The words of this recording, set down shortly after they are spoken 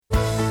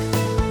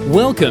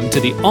Welcome to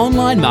the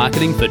Online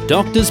Marketing for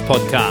Doctors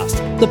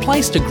podcast, the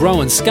place to grow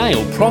and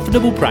scale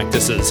profitable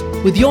practices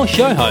with your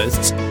show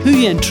hosts,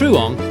 Huyen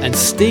Truong and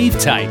Steve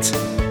Tate.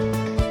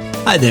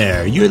 Hi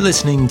there, you're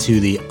listening to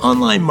the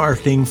Online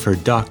Marketing for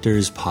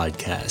Doctors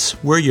podcast.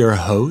 We're your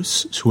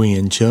hosts,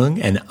 Huyen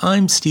Truong, and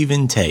I'm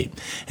Stephen Tate.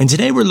 And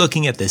today we're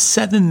looking at the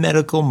 7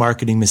 medical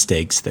marketing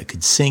mistakes that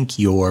could sink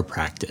your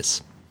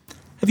practice.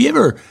 Have you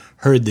ever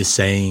heard the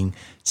saying,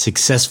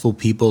 successful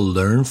people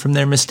learn from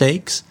their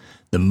mistakes?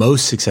 The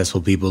most successful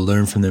people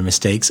learn from their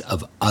mistakes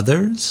of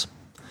others?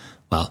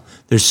 Well,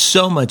 there's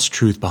so much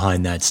truth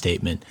behind that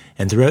statement,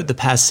 and throughout the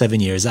past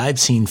 7 years, I've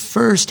seen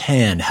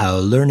firsthand how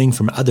learning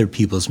from other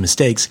people's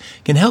mistakes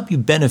can help you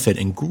benefit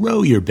and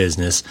grow your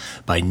business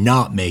by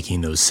not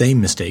making those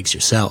same mistakes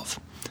yourself.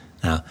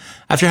 Now,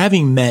 after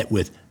having met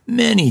with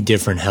many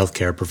different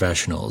healthcare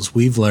professionals,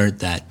 we've learned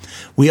that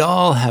we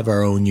all have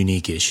our own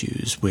unique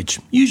issues, which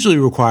usually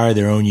require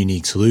their own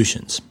unique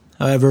solutions.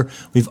 However,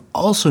 we've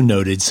also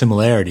noted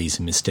similarities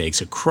in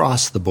mistakes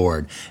across the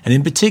board, and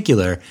in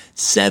particular,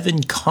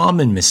 7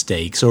 common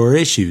mistakes or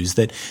issues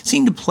that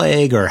seem to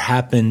plague or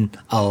happen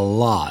a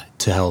lot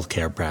to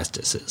healthcare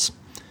practices.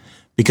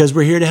 Because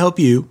we're here to help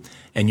you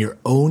and your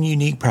own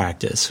unique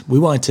practice, we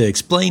want to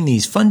explain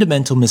these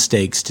fundamental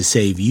mistakes to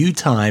save you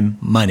time,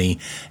 money,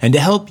 and to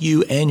help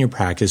you and your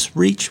practice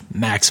reach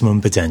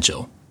maximum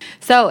potential.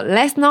 So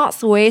let's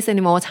not waste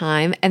any more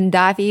time and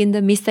dive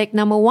into mistake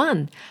number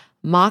 1.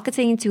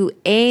 Marketing to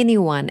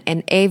anyone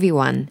and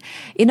everyone.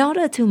 In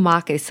order to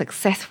market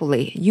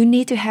successfully, you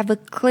need to have a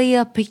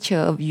clear picture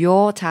of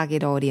your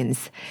target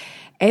audience.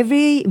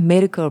 Every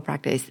medical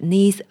practice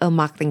needs a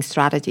marketing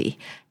strategy,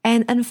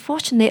 and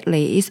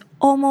unfortunately, it's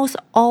almost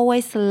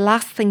always the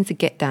last thing to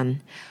get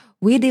done.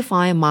 We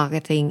define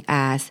marketing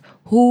as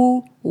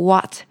who,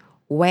 what,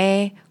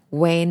 where,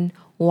 when,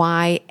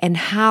 why, and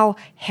how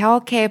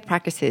healthcare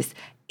practices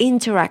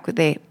interact with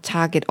their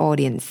target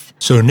audience.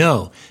 So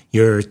no,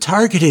 your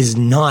target is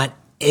not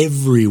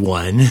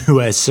everyone who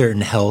has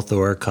certain health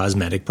or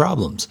cosmetic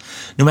problems.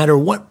 No matter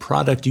what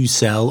product you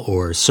sell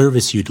or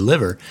service you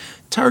deliver,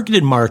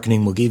 targeted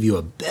marketing will give you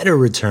a better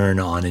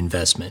return on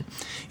investment.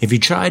 If you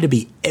try to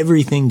be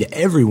everything to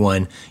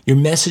everyone, your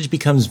message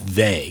becomes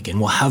vague and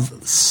will have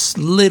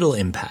little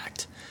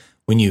impact.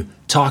 When you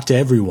talk to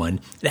everyone,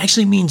 it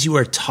actually means you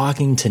are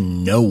talking to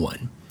no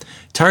one.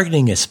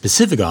 Targeting a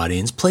specific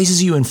audience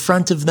places you in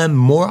front of them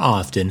more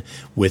often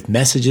with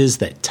messages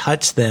that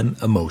touch them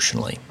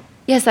emotionally.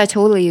 Yes, I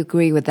totally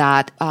agree with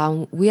that.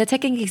 We are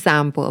taking an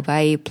example of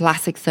a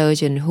plastic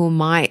surgeon who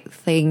might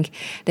think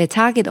their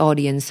target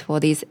audience for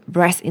this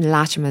breast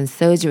enlargement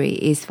surgery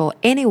is for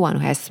anyone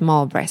who has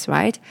small breasts,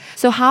 right?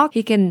 So how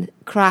he can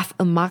craft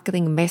a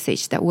marketing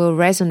message that will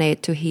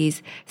resonate to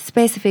his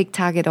specific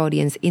target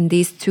audience in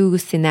these 2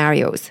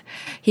 scenarios.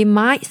 He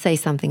might say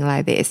something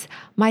like this: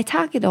 my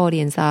target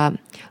audience are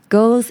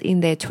girls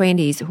in their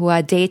 20s who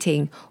are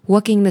dating,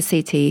 working in the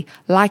city,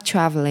 like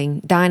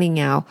traveling, dining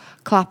out,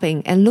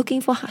 clubbing, and looking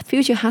for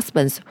future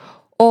husbands.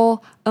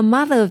 Or a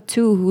mother of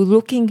 2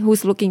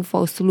 who's looking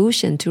for a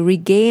solution to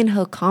regain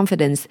her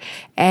confidence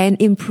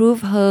and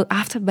improve her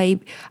after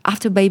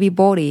baby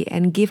body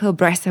and give her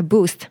breasts a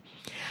boost.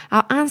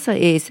 Our answer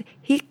is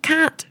he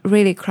can't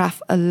really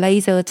craft a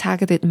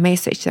laser-targeted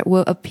message that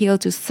will appeal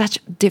to such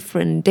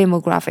different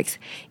demographics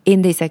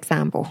in this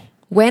example.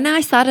 When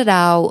I started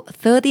out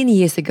 13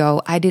 years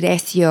ago, I did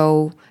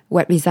SEO,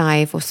 web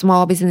design for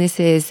small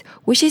businesses,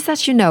 which is,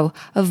 as you know,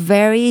 a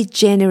very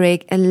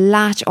generic and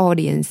large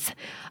audience.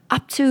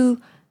 Up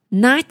to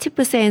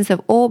 90%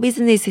 of all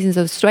businesses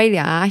in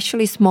Australia are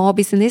actually small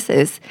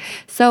businesses.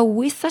 So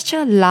with such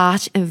a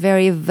large and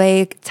very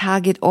vague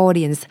target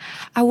audience,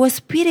 I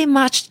was pretty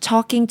much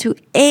talking to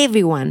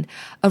everyone: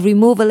 a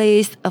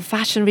removalist, a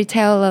fashion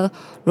retailer,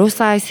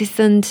 roadside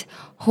assistant,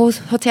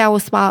 hotel or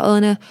spa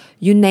owner,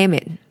 you name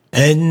it.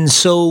 And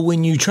so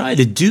when you try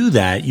to do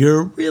that,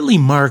 you're really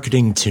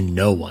marketing to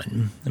no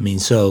one.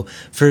 So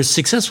for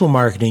successful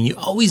marketing, you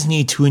always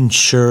need to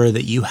ensure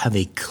that you have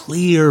a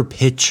clear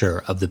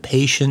picture of the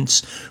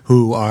patients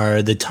who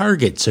are the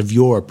targets of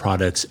your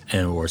products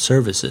and or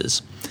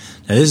services.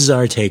 Now, this is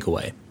our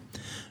takeaway.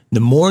 The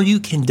more you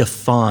can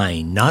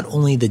define not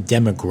only the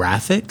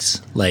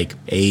demographics, like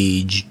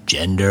age,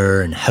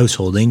 gender, and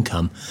household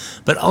income,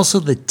 but also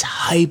the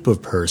type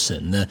of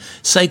person, the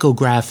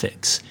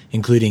psychographics,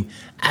 including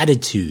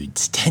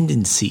attitudes,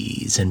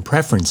 tendencies, and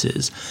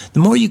preferences, the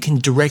more you can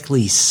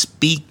directly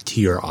speak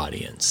to your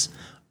audience.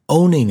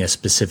 Owning a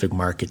specific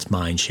market's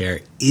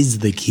mindshare is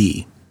the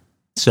key.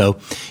 So,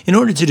 in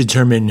order to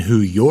determine who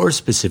your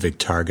specific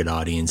target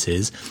audience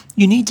is,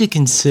 you need to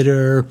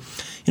consider,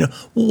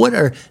 what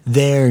are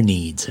their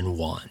needs and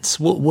wants?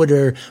 What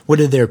are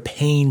their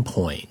pain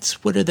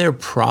points? What are their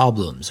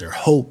problems or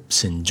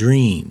hopes and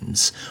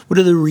dreams? What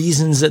are the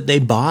reasons that they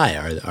buy?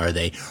 Are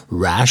they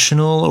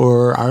rational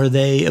or are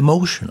they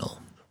emotional?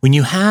 When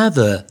you have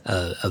a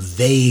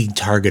vague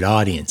target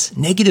audience,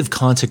 negative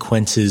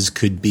consequences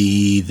could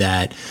be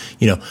that,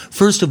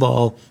 first of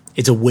all,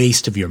 It's a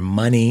waste of your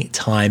money,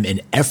 time,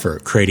 and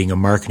effort creating a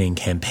marketing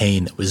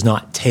campaign that was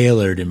not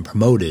tailored and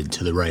promoted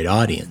to the right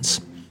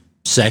audience.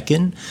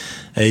 Second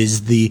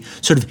is the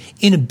sort of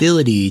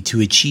inability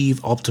to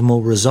achieve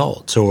optimal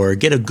results or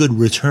get a good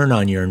return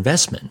on your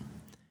investment.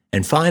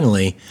 And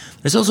finally,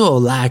 there's also a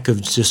lack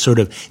of just sort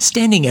of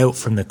standing out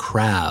from the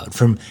crowd,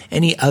 from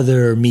any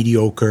other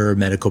mediocre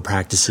medical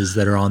practices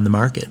that are on the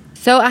market.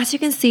 So as you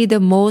can see, the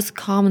most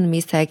common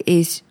mistake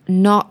is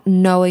not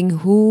knowing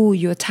who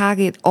your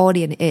target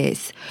audience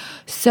is.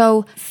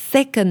 So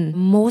second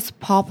most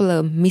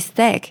popular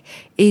mistake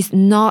is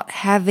not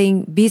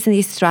having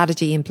business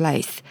strategy in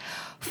place.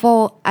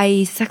 For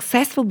a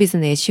successful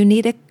business, you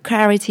need a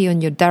clarity on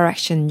your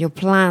direction, your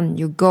plan,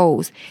 your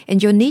goals,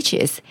 and your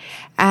niches.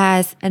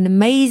 As an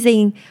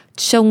amazing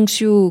Chung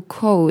Shu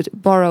quote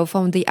borrowed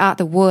from The Art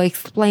of War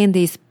explained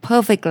this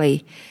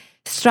perfectly.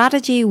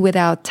 Strategy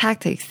without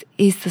tactics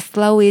is the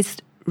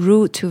slowest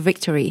route to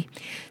victory.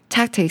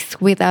 Tactics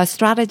without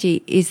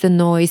strategy is the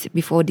noise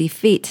before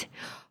defeat.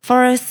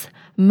 For us,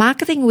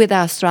 marketing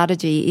without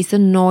strategy is a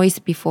noise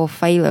before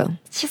failure.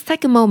 Just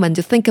take a moment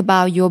to think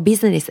about your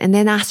business and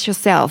then ask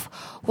yourself,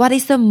 what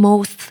is the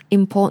most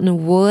important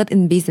word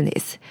in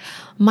business?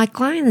 My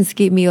clients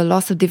give me a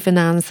lot of different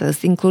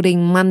answers,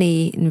 including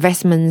money,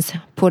 investments,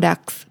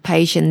 products,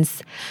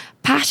 patients,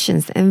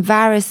 passions, and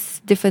various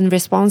different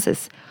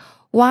responses.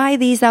 Why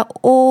these are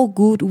all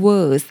good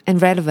words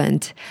and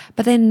relevant,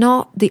 but they're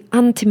not the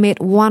ultimate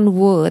one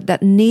word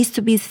that needs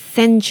to be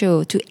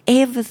essential to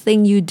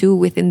everything you do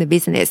within the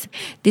business.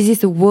 This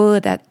is a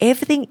word that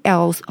everything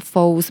else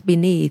falls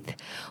beneath.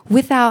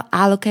 Without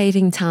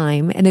allocating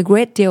time and a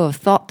great deal of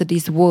thought to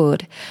this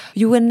word,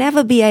 you will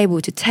never be able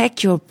to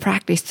take your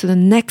practice to the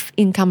next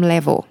income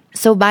level.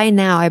 So by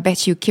now, I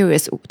bet you're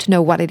curious to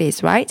know what it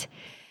is, right?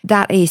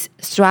 That is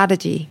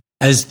strategy.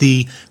 As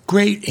the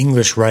great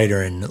English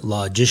writer and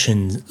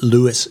logician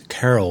Lewis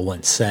Carroll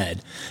once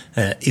said,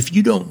 if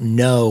you don't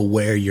know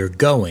where you're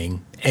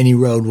going, any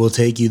road will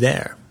take you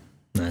there.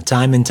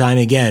 Time and time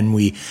again,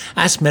 we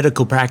ask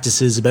medical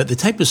practices about the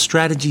type of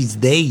strategies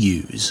they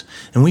use,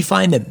 and we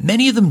find that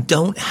many of them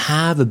don't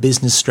have a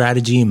business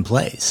strategy in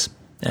place.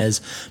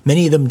 As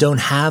many of them don't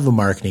have a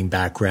marketing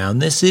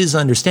background, this is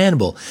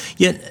understandable.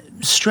 Yet,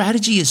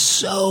 strategy is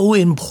so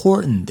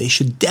important, they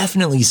should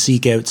definitely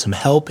seek out some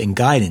help and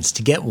guidance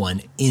to get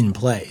one in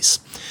place.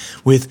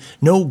 With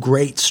no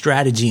great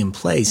strategy in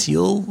place,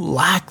 you'll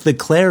lack the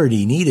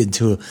clarity needed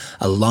to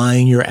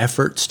align your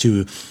efforts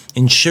to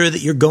ensure that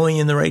you're going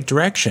in the right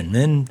direction.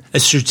 And a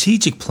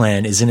strategic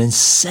plan is an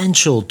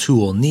essential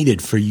tool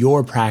needed for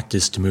your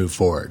practice to move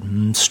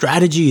forward.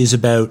 Strategy is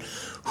about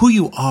who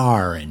you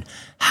are and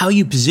how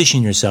you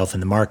position yourself in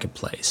the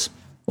marketplace.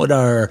 What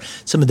are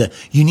some of the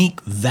unique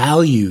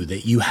value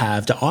that you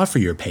have to offer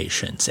your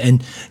patients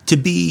and to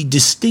be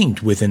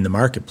distinct within the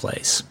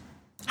marketplace?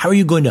 How are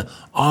you going to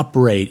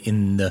operate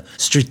in the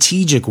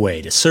strategic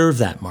way to serve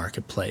that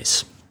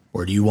marketplace?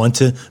 Where do you want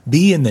to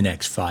be in the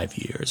next 5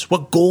 years?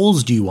 What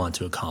goals do you want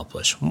to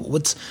accomplish?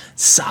 What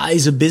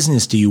size of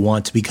business do you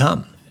want to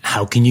become?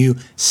 How can you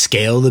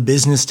scale the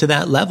business to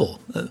that level?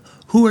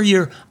 Who are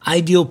your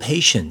ideal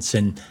patients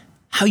and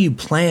how you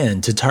plan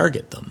to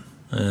target them?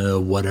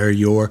 What are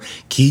your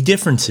key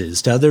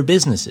differences to other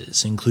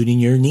businesses, including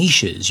your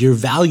niches, your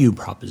value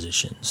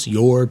propositions,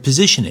 your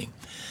positioning?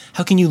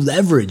 How can you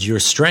leverage your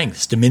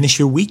strengths, diminish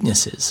your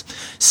weaknesses,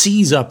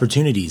 seize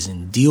opportunities,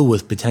 and deal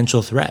with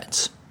potential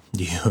threats?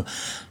 Do you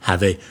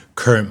have a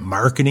current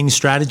marketing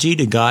strategy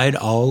to guide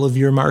all of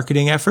your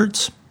marketing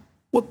efforts?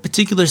 What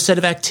particular set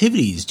of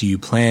activities do you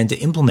plan to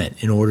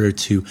implement in order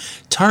to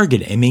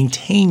target and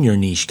maintain your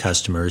niche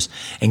customers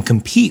and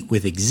compete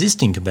with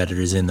existing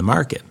competitors in the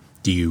market?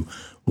 Do you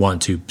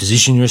want to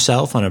position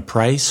yourself on a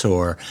price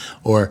or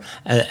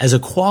as a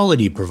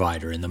quality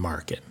provider in the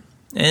market?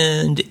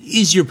 And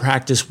is your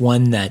practice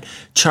one that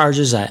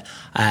charges at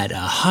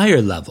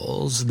higher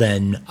levels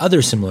than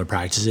other similar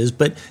practices,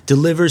 but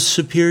delivers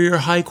superior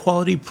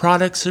high-quality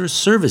products or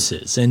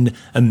services and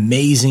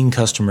amazing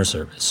customer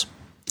service?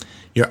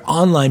 Your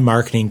online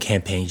marketing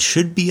campaign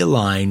should be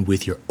aligned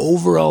with your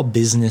overall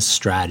business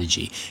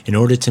strategy in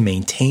order to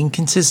maintain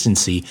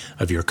consistency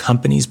of your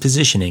company's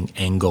positioning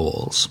and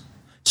goals.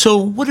 So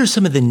what are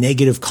some of the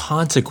negative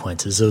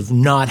consequences of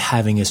not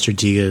having a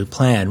strategic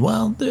plan?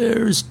 Well,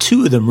 there's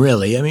two of them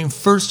really. I mean,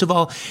 first of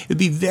all, it would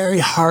be very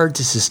hard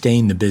to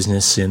sustain the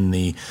business in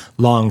the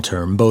long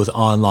term, both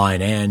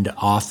online and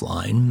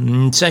offline.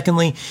 And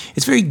secondly,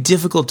 it's very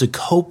difficult to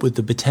cope with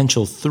the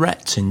potential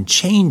threats and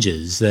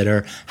changes that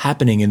are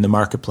happening in the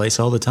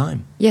marketplace all the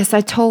time. Yes, I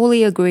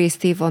totally agree,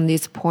 Steve, on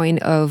this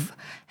point of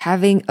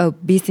having a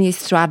business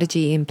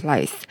strategy in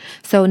place.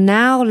 So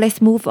now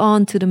let's move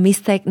on to the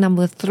mistake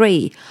number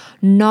 3,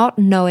 not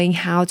knowing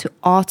how to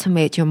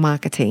automate your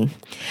marketing.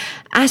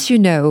 As you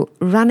know,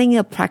 running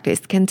a practice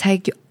can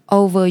take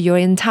over your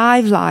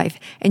entire life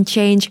and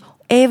change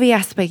every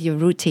aspect of your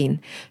routine.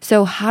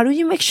 So how do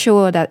you make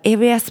sure that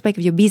every aspect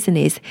of your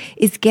business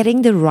is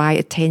getting the right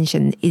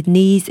attention it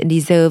needs and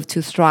deserves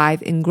to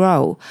thrive and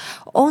grow?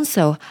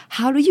 Also,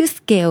 how do you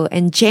scale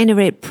and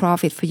generate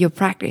profit for your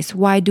practice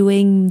while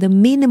doing the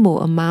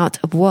minimal amount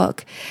of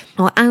work?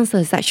 Our answer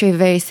is actually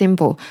very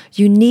simple.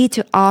 You need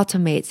to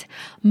automate.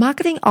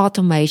 Marketing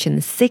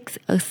automation seeks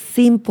a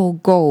simple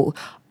goal.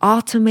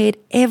 Automate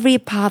every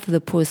part of the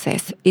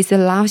process. It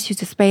allows you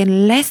to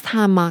spend less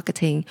time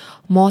marketing,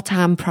 more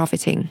time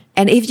profiting.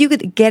 And if you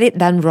could get it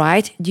done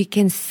right, you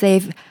can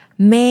save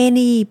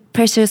many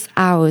precious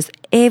hours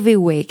every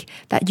week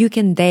that you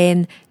can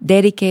then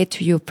dedicate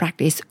to your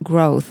practice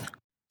growth.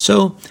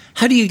 So,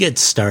 how do you get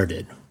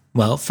started?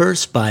 Well,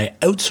 first by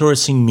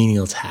outsourcing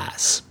menial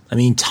tasks.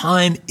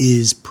 Time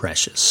is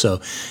precious. So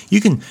you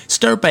can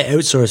start by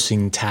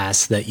outsourcing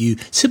tasks that you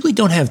simply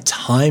don't have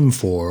time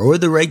for or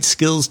the right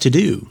skills to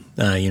do.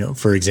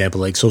 For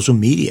example, like social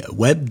media,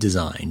 web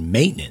design,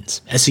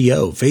 maintenance,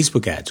 SEO,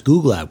 Facebook ads,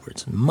 Google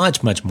AdWords,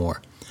 much, much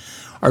more.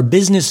 Our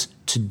business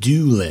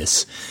to-do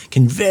lists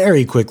can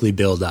very quickly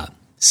build up,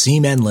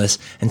 seem endless,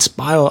 and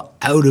spiral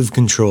out of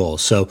control.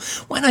 So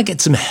why not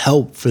get some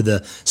help for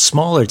the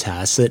smaller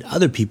tasks that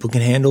other people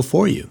can handle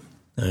for you?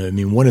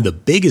 One of the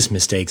biggest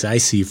mistakes I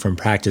see from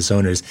practice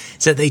owners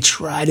is that they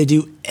try to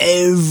do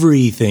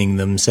everything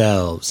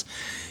themselves.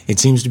 It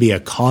seems to be a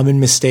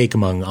common mistake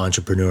among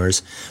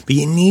entrepreneurs, but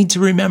you need to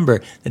remember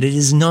that it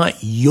is not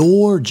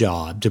your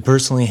job to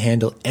personally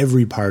handle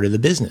every part of the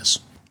business.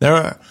 There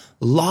are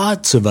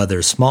lots of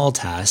other small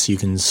tasks you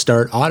can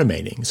start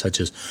automating,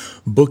 such as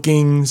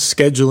booking,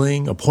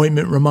 scheduling,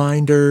 appointment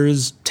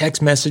reminders,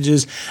 text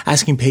messages,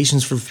 asking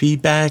patients for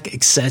feedback,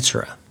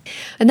 etc.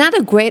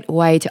 Another great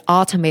way to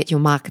automate your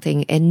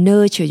marketing and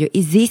nurture your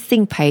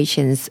existing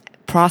patients,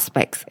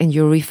 prospects, and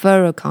your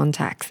referral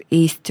contacts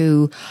is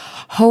to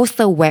host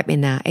a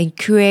webinar and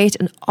create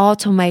an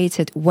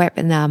automated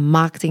webinar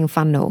marketing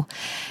funnel.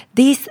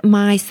 This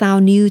might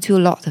sound new to a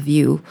lot of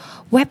you.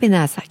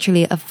 Webinars are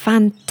actually a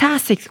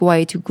fantastic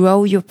way to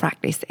grow your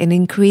practice and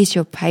increase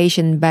your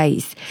patient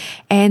base.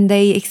 And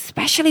they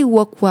especially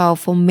work well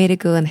for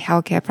medical and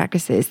healthcare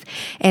practices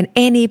and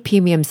any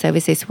premium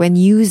services when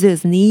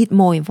users need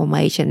more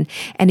information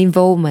and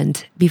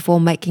involvement before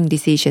making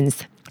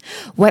decisions.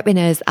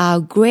 Webinars are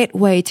a great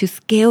way to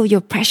scale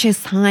your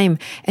precious time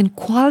and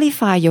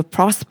qualify your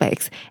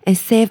prospects and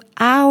save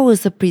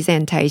hours of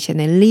presentation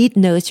and lead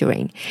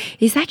nurturing.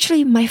 It's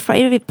actually my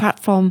favorite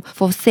platform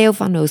for sales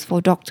funnels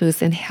for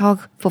doctors and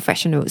health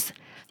professionals.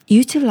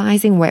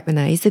 Utilizing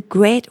webinar is a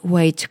great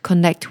way to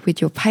connect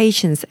with your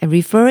patients and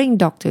referring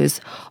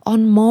doctors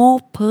on more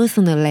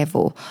personal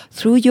level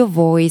through your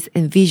voice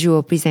and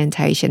visual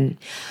presentation.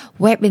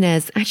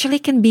 Webinars actually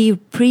can be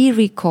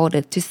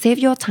pre-recorded to save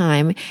your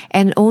time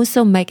and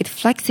also make it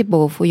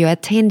flexible for your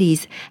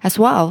attendees as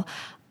well.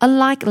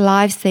 Unlike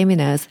live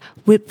seminars,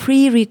 with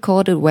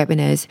pre-recorded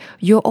webinars,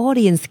 your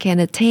audience can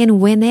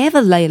attend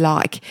whenever they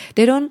like.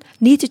 They don't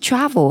need to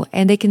travel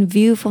and they can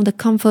view from the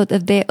comfort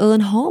of their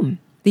own home.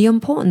 The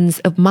importance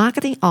of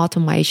marketing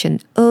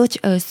automation urge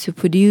us to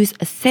produce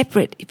a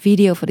separate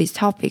video for this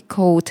topic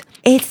called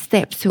 8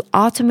 Steps to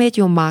Automate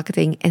Your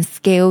Marketing and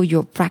Scale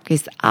Your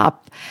Practice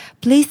Up.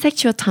 Please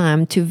take your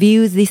time to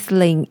view this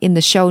link in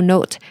the show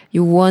note.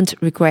 You won't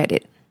regret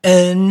it.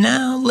 And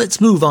now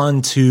let's move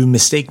on to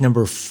mistake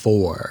number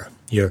 4.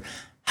 You're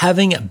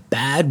having a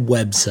bad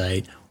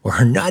website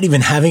or not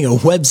even having a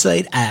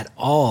website at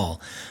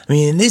all.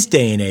 In this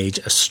day and age,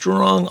 a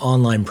strong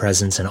online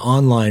presence and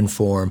online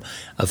form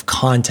of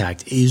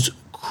contact is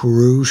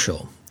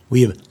crucial.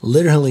 We have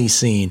literally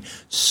seen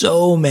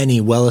so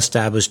many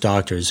well-established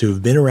doctors who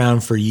have been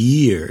around for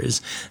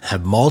years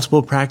have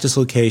multiple practice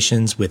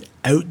locations with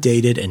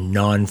outdated and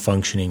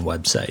non-functioning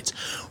websites.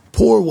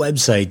 Poor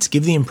websites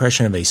give the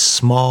impression of a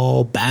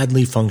small,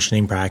 badly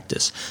functioning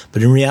practice,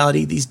 but in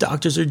reality, these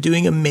doctors are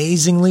doing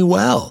amazingly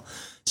well.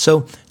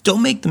 So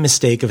don't make the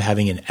mistake of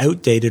having an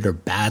outdated or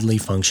badly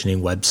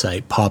functioning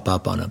website pop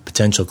up on a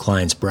potential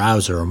client's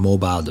browser or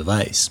mobile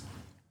device.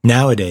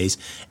 Nowadays,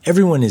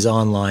 everyone is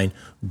online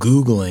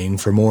Googling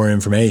for more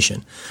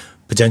information.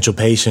 Potential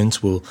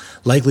patients will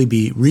likely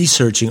be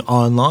researching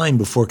online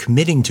before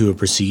committing to a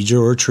procedure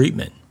or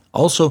treatment.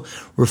 Also,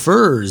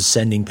 referrers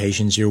sending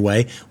patients your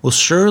way will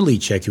surely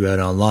check you out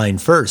online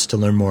first to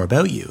learn more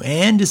about you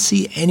and to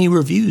see any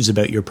reviews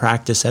about your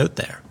practice out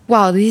there.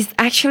 Well, this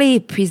actually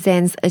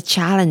presents a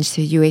challenge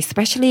to you,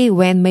 especially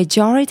when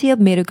majority of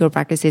medical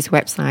practices'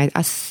 websites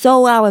are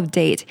so out of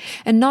date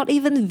and not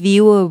even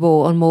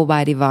viewable on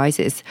mobile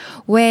devices,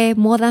 where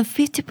more than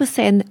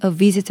 50% of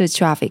visitor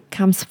traffic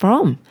comes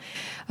from.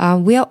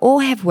 We all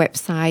have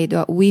websites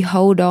that we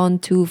hold on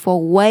to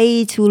for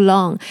way too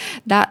long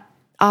that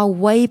are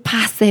way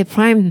past their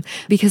prime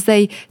because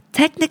they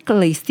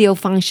technically still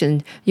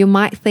function. You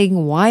might think,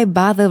 why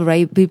bother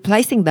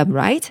replacing them,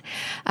 right?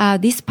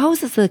 This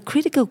poses a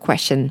critical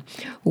question.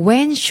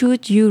 When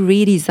should you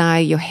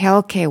redesign your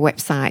healthcare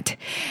website?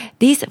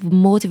 This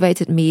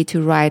motivated me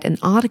to write an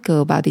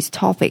article about this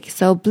topic,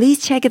 so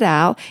please check it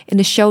out in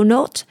the show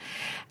notes.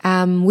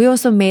 We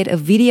also made a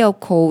video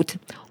called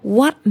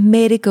What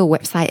Medical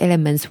Website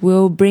Elements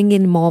Will Bring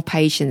in More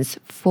Patients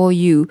for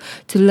you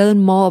to learn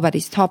more about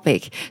this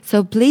topic.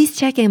 So please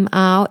check them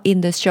out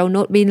in the show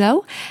note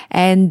below,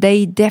 and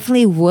they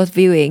definitely worth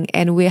viewing,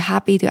 and we're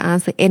happy to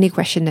answer any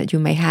question that you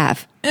may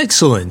have.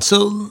 Excellent.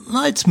 So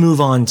let's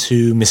move on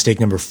to mistake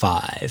number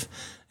 5.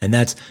 And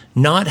that's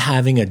not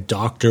having a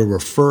doctor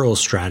referral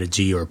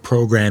strategy or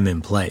program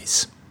in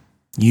place.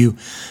 You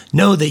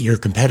know that your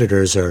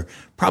competitors are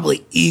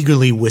probably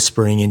eagerly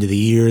whispering into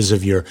the ears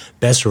of your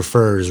best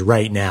referrers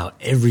right now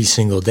every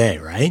single day,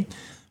 right?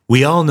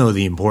 We all know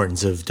the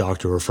importance of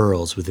doctor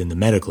referrals within the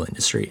medical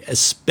industry,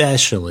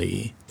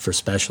 especially for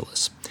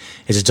specialists.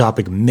 It's a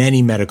topic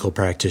many medical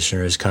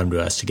practitioners come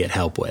to us to get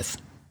help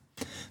with.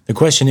 The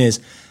question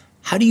is,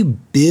 how do you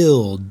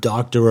build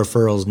doctor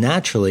referrals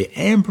naturally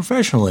and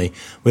professionally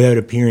without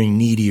appearing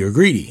needy or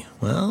greedy?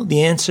 Well,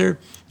 the answer,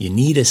 you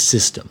need a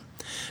system.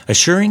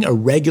 Assuring a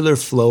regular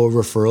flow of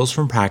referrals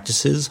from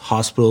practices,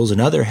 hospitals, and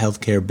other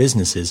healthcare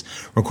businesses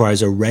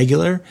requires a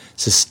regular,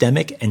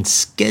 systemic, and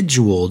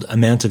scheduled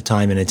amount of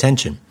time and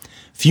attention.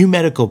 Few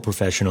medical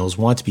professionals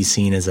want to be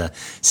seen as a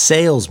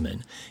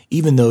salesman.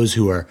 Even those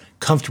who are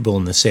comfortable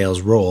in the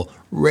sales role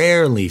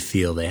rarely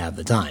feel they have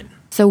the time.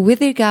 So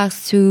with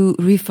regards to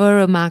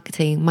referral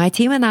marketing, my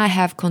team and I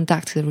have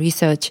conducted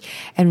research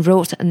and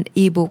wrote an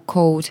ebook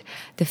called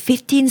The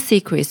 15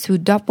 Secrets to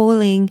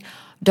Doubling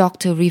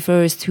Doctor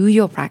Referrals to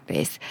Your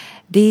Practice.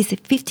 These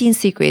 15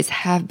 secrets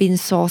have been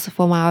sourced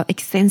from our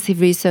extensive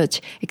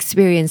research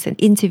experience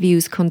and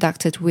interviews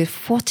conducted with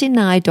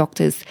 49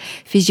 doctors,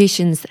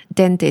 physicians,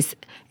 dentists,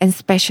 and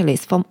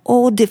specialists from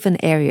all different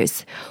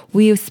areas.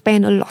 We've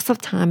spent a lot of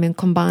time and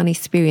combined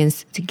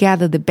experience to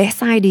gather the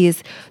best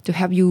ideas to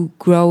help you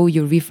grow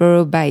your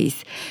referral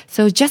base.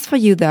 So just for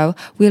you though,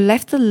 we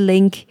left a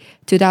link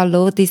to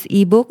download this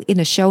ebook in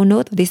the show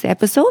note of this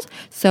episode.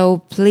 So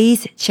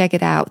please check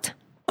it out.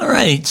 All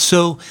right,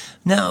 so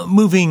now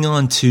moving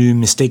on to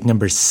mistake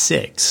number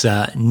 6,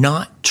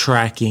 not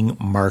tracking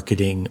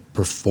marketing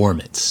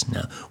performance.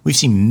 Now, we've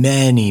seen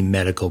many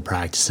medical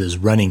practices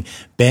running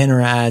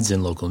banner ads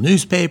in local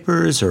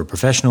newspapers or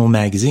professional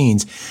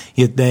magazines,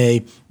 yet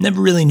they never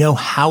really know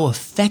how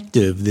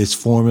effective this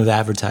form of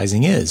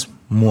advertising is.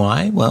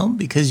 Why? Well,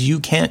 because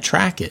you can't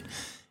track it.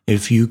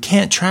 If you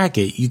can't track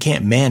it, you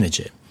can't manage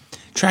it.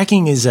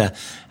 Tracking is as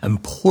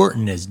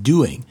important as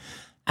doing.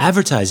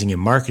 Advertising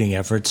and marketing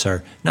efforts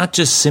are not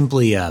just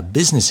simply a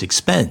business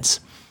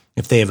expense.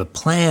 If they have a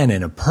plan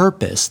and a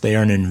purpose, they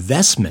are an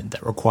investment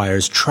that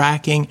requires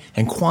tracking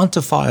and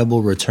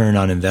quantifiable return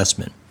on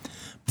investment.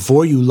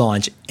 Before you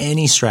launch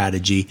any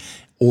strategy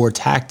or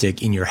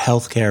tactic in your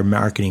healthcare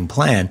marketing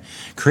plan,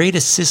 create a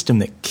system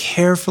that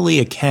carefully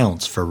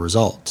accounts for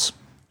results.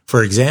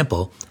 For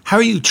example, how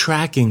are you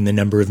tracking the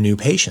number of new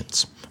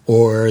patients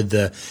or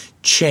the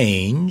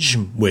change,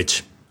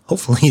 which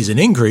hopefully is an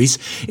increase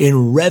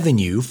in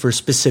revenue for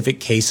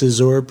specific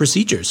cases or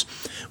procedures?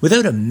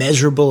 Without a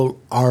measurable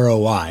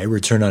ROI,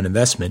 return on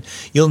investment,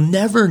 you'll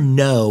never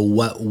know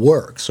what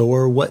works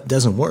or what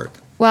doesn't work.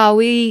 Well,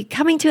 we're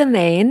coming to an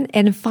end,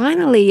 and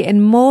finally,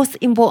 and most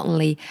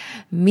importantly,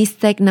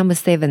 mistake number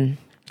 7,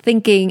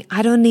 thinking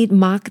I don't need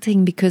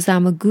marketing because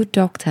I'm a good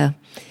doctor.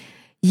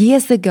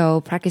 Years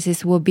ago,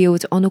 practices were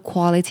built on the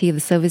quality of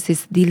the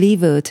services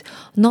delivered,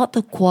 not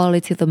the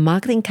quality of the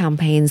marketing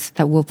campaigns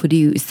that were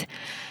produced.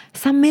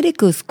 Some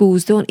medical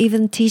schools don't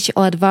even teach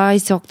or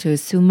advise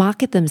doctors to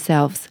market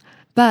themselves.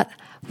 But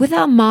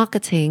without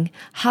marketing,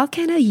 how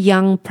can a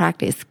young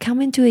practice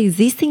come into an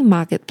existing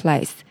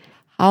marketplace?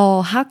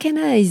 Or how can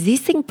an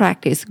existing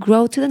practice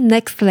grow to the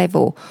next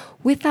level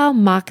without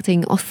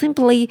marketing or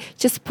simply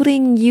just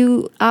putting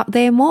you out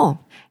there more?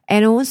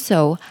 And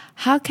also,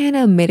 how can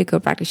a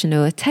medical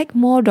practitioner take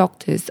more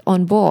doctors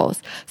on board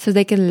so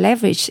they can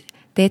leverage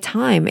their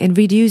time and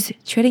reduce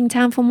trading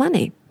time for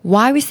money?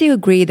 While we still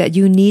agree that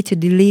you need to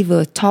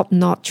deliver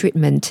top-notch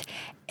treatment,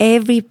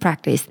 every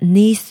practice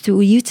needs to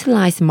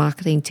utilize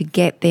marketing to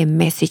get their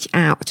message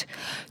out.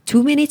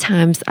 Too many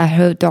times I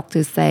heard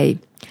doctors say,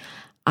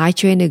 I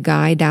trained a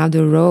guy down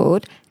the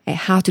road at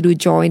how to do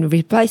joint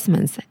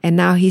replacements, and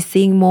now he's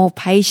seeing more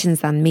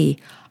patients than me.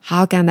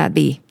 How can that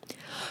be?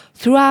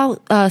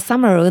 Throughout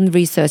some of our own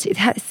research, it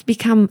has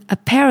become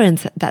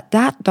apparent that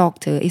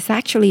doctor is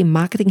actually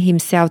marketing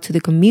himself to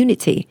the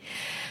community.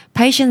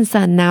 Patients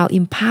are now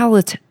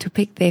empowered to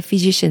pick their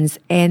physicians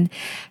and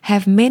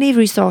have many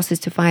resources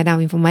to find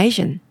out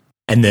information.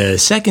 And the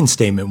second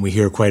statement we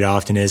hear quite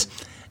often is,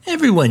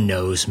 everyone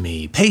knows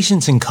me,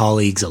 patients and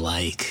colleagues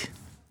alike.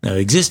 Now,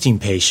 existing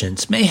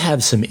patients may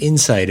have some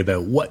insight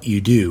about what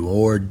you do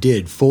or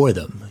did for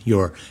them.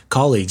 Your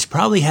colleagues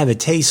probably have a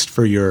taste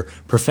for your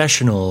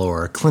professional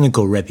or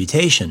clinical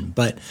reputation,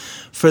 but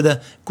for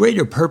the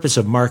greater purpose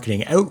of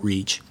marketing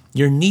outreach,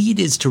 your need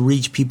is to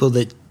reach people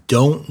that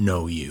don't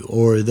know you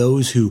or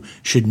those who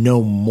should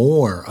know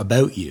more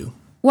about you.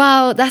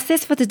 Well, that's it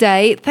for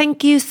today.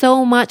 Thank you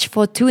so much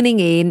for tuning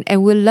in,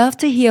 and we'd love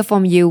to hear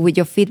from you with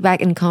your feedback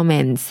and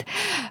comments.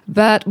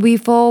 But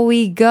before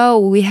we go,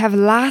 we have a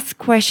last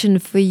question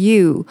for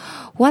you.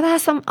 What are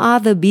some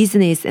other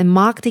business and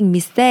marketing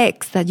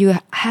mistakes that you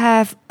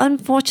have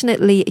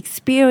unfortunately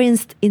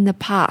experienced in the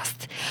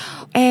past?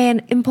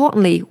 And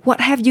importantly,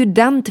 what have you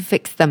done to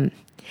fix them?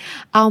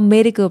 Our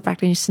medical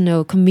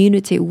practitioner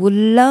community would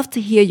love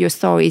to hear your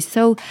stories,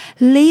 so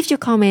leave your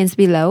comments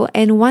below.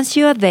 And once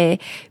you're there,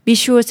 be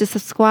sure to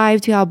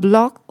subscribe to our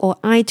blog or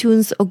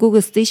iTunes or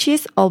Google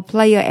Stitches or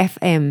Player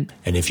FM.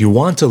 And if you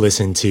want to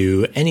listen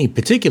to any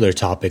particular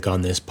topic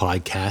on this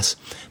podcast,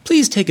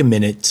 please take a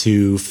minute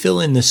to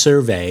fill in the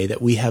survey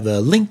that we have a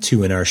link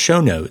to in our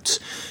show notes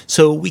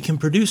so we can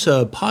produce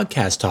a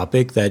podcast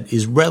topic that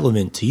is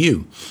relevant to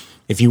you.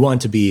 If you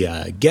want to be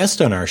a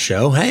guest on our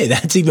show, hey,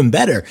 that's even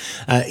better.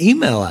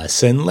 Email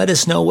us and let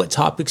us know what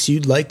topics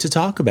you'd like to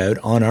talk about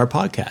on our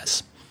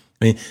podcast.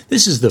 I mean,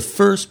 this is the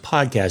first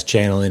podcast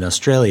channel in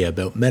Australia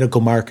about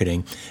medical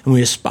marketing, and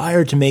we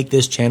aspire to make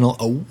this channel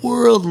a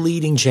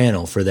world-leading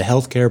channel for the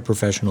healthcare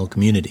professional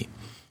community.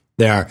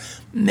 There are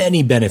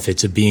many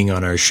benefits of being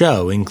on our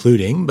show,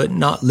 including, but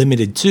not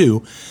limited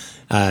to,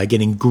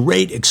 getting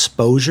great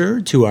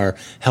exposure to our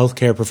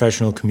healthcare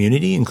professional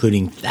community,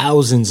 including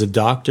thousands of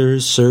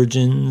doctors,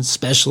 surgeons,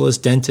 specialists,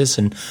 dentists,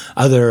 and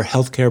other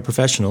healthcare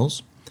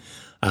professionals.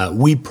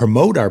 We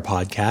promote our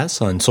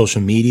podcasts on social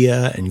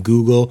media and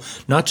Google,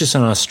 not just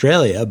in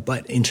Australia,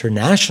 but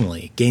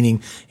internationally,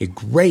 gaining a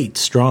great,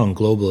 strong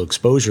global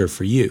exposure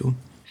for you.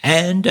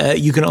 And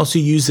you can also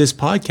use this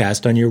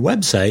podcast on your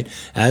website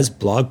as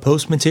blog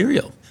post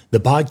material. The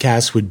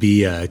podcast would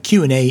be a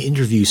Q&A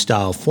interview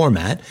style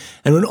format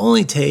and would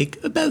only take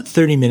about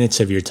 30 minutes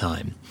of your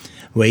time.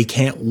 We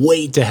can't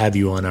wait to have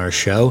you on our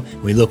show.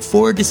 We look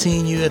forward to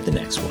seeing you at the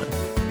next one.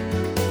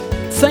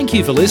 Thank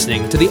you for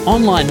listening to the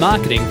Online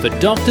Marketing for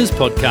Doctors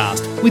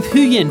podcast with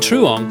Huyen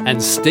Truong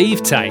and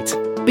Steve Tate.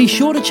 Be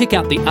sure to check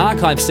out the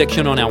archive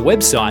section on our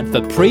website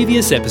for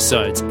previous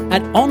episodes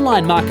at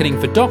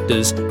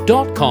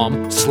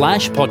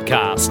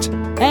onlinemarketingfordoctors.com/podcast.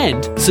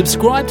 And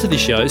subscribe to the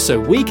show so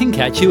we can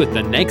catch you at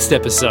the next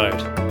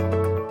episode.